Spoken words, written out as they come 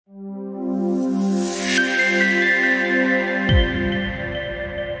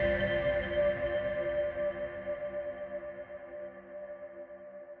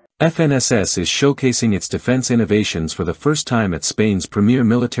FNSS is showcasing its defense innovations for the first time at Spain's premier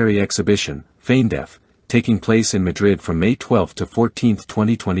military exhibition, FEINDEF, taking place in Madrid from May 12 to 14,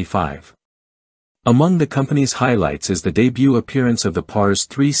 2025. Among the company's highlights is the debut appearance of the PARS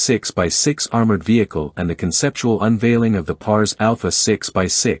 3 6x6 armored vehicle and the conceptual unveiling of the PARS Alpha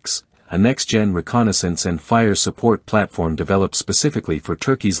 6x6, a next-gen reconnaissance and fire support platform developed specifically for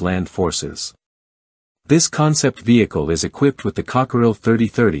Turkey's land forces. This concept vehicle is equipped with the Cockerill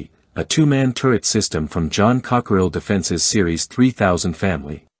 3030, a two-man turret system from John Cockerill Defense's Series 3000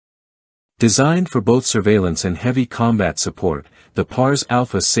 family. Designed for both surveillance and heavy combat support, the PARS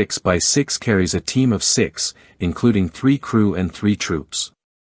Alpha 6x6 carries a team of 6, including 3 crew and 3 troops.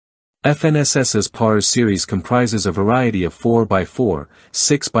 FNSS's PARS series comprises a variety of 4x4,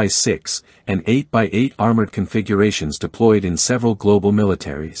 6x6, and 8x8 armored configurations deployed in several global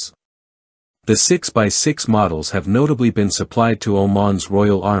militaries. The 6x6 models have notably been supplied to Oman's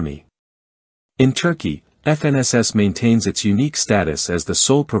Royal Army. In Turkey, FNSS maintains its unique status as the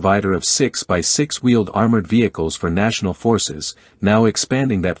sole provider of 6x6 wheeled armored vehicles for national forces, now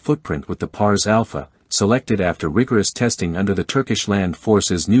expanding that footprint with the PARS Alpha, selected after rigorous testing under the Turkish Land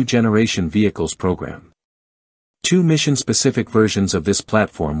Forces New Generation Vehicles program. 2 mission-specific versions of this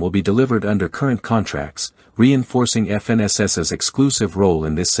platform will be delivered under current contracts, reinforcing FNSS's exclusive role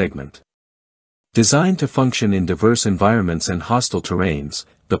in this segment. Designed to function in diverse environments and hostile terrains,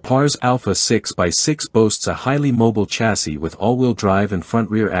 the PARS Alpha 6x6 boasts a highly mobile chassis with all-wheel drive and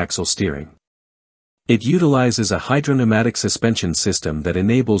front-rear axle steering. It utilizes a hydropneumatic suspension system that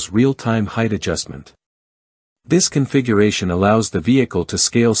enables real-time height adjustment. This configuration allows the vehicle to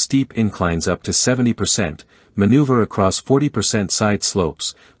scale steep inclines up to 70%, maneuver across 40% side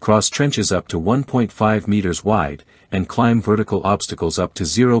slopes, cross trenches up to 1.5 meters wide, and climb vertical obstacles up to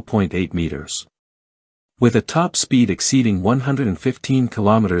 0.8 meters. With a top speed exceeding 115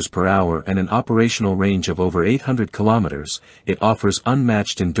 km per hour and an operational range of over 800 km, it offers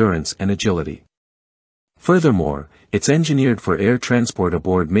unmatched endurance and agility. Furthermore, it's engineered for air transport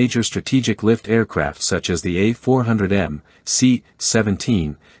aboard major strategic lift aircraft such as the A400M,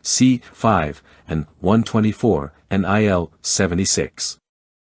 C-17, C-5, and 124, and IL-76.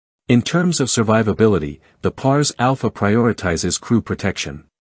 In terms of survivability, the PARS Alpha prioritizes crew protection.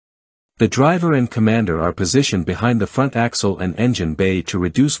 The driver and commander are positioned behind the front axle and engine bay to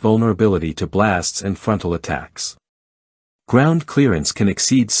reduce vulnerability to blasts and frontal attacks. Ground clearance can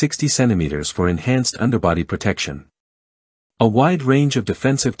exceed 60 cm for enhanced underbody protection. A wide range of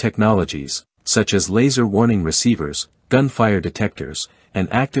defensive technologies, such as laser warning receivers, gunfire detectors, and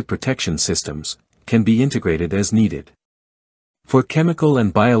active protection systems, can be integrated as needed. For chemical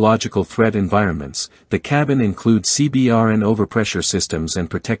and biological threat environments, the cabin includes CBR and overpressure systems and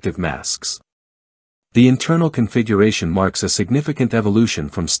protective masks. The internal configuration marks a significant evolution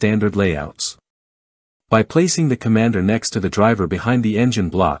from standard layouts. By placing the commander next to the driver behind the engine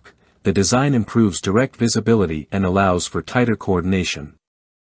block, the design improves direct visibility and allows for tighter coordination.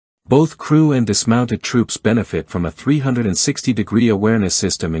 Both crew and dismounted troops benefit from a 360-degree awareness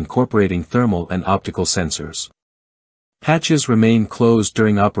system incorporating thermal and optical sensors. Hatches remain closed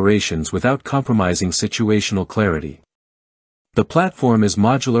during operations without compromising situational clarity. The platform is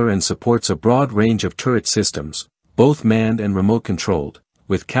modular and supports a broad range of turret systems, both manned and remote-controlled,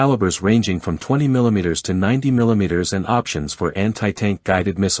 with calibers ranging from 20 mm to 90 mm and options for anti-tank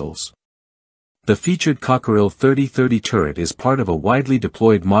guided missiles. The featured Cockerill 3030 turret is part of a widely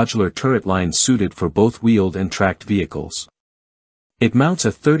deployed modular turret line suited for both wheeled and tracked vehicles. It mounts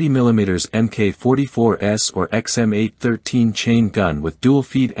a 30 mm Mk44S or XM813 chain gun with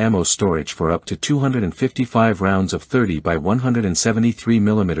dual-feed ammo storage for up to 255 rounds of 30 by 173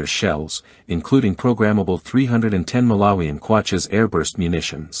 mm shells, including programmable 310 Malawian Kwacha's airburst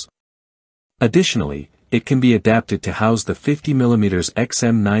munitions. Additionally, it can be adapted to house the 50 mm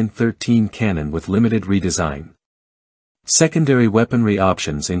XM913 cannon with limited redesign. Secondary weaponry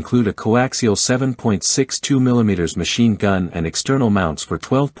options include a coaxial 7.62 mm machine gun and external mounts for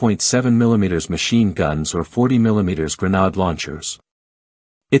 12.7 mm machine guns or 40 mm grenade launchers.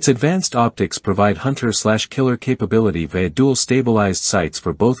 Its advanced optics provide hunter/killer capability via dual stabilized sights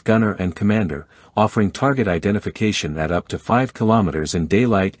for both gunner and commander, offering target identification at up to 5 km in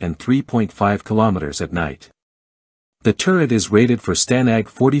daylight and 3.5 km at night. The turret is rated for STANAG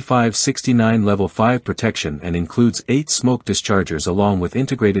 4569 Level 5 protection and includes 8 smoke dischargers along with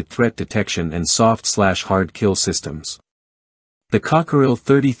integrated threat detection and soft/hard kill systems. The Cockerill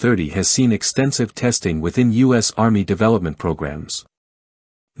 3030 has seen extensive testing within U.S. Army development programs.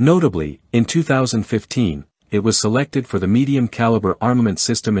 Notably, in 2015, it was selected for the Medium Caliber Armament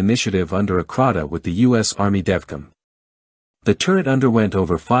System Initiative under ACRADA with the U.S. Army DEVCOM. The turret underwent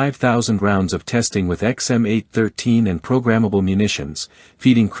over 5,000 rounds of testing with XM813 and programmable munitions,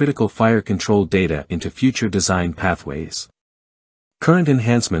 feeding critical fire control data into future design pathways. Current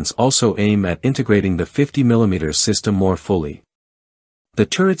enhancements also aim at integrating the 50mm system more fully. The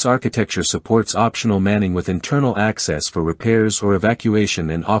turret's architecture supports optional manning with internal access for repairs or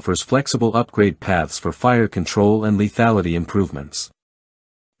evacuation and offers flexible upgrade paths for fire control and lethality improvements.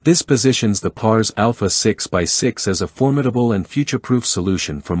 This positions the PARS Alpha 6x6 as a formidable and future-proof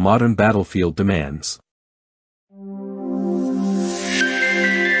solution for modern battlefield demands.